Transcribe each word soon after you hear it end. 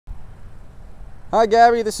Hi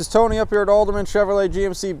Gabby, this is Tony up here at Alderman Chevrolet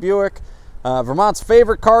GMC Buick, Vermont's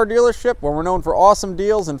favorite car dealership where we're known for awesome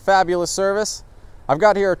deals and fabulous service. I've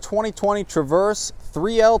got here a 2020 Traverse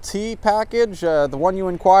 3LT package, the one you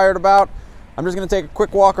inquired about. I'm just going to take a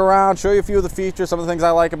quick walk around, show you a few of the features, some of the things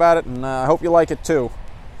I like about it, and I hope you like it too.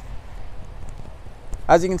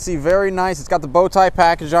 As you can see, very nice. It's got the bow tie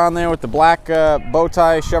package on there with the black bow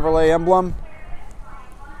tie Chevrolet emblem.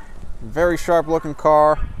 Very sharp looking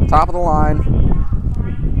car, top of the line.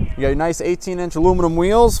 You got your nice 18-inch aluminum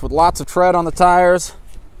wheels with lots of tread on the tires.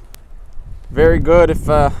 Very good,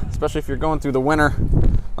 especially if you're going through the winter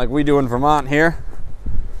like we do in Vermont here.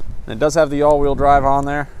 And it does have the all-wheel drive on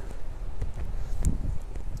there.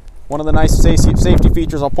 One of the nice safety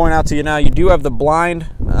features I'll point out to you now, you do have the blind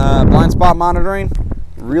spot monitoring.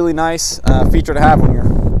 Really nice feature to have when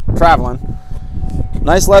you're traveling.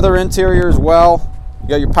 Nice leather interior as well. You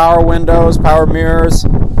got your power windows, power mirrors.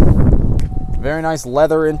 Very nice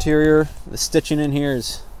leather interior. The stitching in here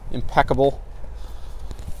is impeccable.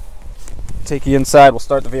 Take you inside, we'll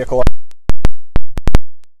start the vehicle up.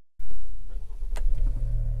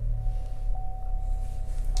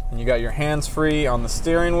 And you got your hands-free on the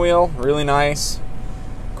steering wheel, really nice.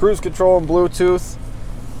 Cruise control and Bluetooth.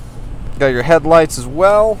 You got your headlights as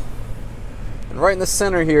well. And right in the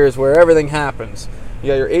center here is where everything happens. You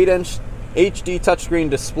got your 8-inch HD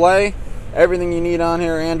touchscreen display. Everything you need on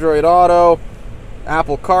here, Android Auto,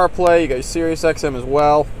 Apple CarPlay, you got your Sirius XM as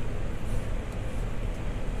well.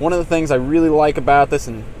 One of the things I really like about this,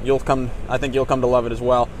 and I think you'll come to love it as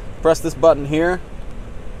well, press this button here.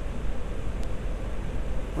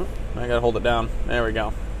 I gotta hold it down. There we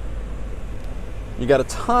go. You got a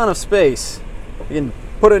ton of space. You can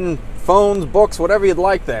put in phones, books, whatever you'd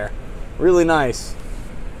like there. Really nice.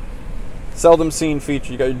 Seldom seen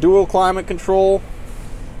feature. You got your dual climate control,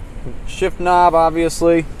 shift knob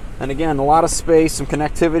obviously, and again a lot of space, some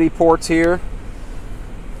connectivity ports here.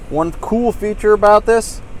 One cool feature about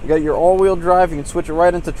this, you got your all-wheel drive. You can switch it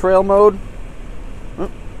right into trail mode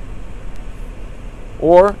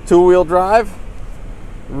or two-wheel drive.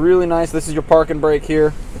 Really nice. This is your park and brake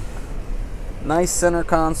here. Nice center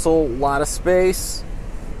console, a lot of space,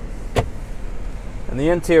 and the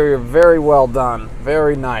interior very well done,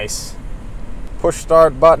 very nice. Push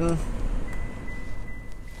start button.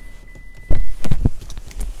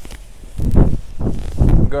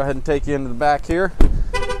 Go ahead and take you into the back here.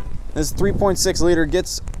 This 3.6 liter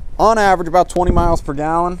gets on average about 20 miles per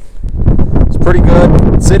gallon. It's pretty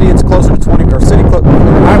good. City it's closer to 20, or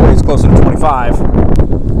highway is closer to 25.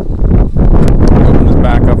 Open this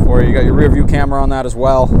back up for you. You got your rear view camera on that as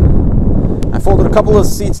well. I folded a couple of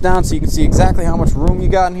seats down so you can see exactly how much room you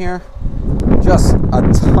got in here. Just a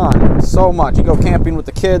ton, so much. You go camping with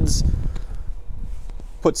the kids,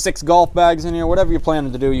 put 6 golf bags in here, whatever you're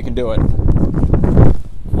planning to do, you can do it.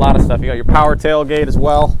 A lot of stuff. You got your power tailgate as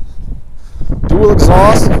well. Dual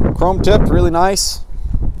exhaust, chrome tipped, really nice.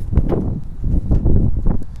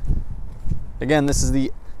 Again, this is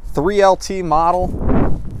the 3LT model.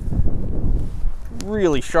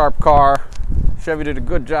 Really sharp car. Chevy did a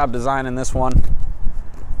good job designing this one.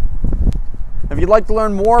 If you'd like to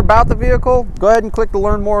learn more about the vehicle, go ahead and click the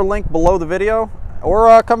Learn More link below the video,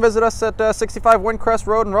 or come visit us at 65 Windcrest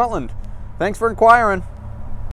Road in Rutland. Thanks for inquiring.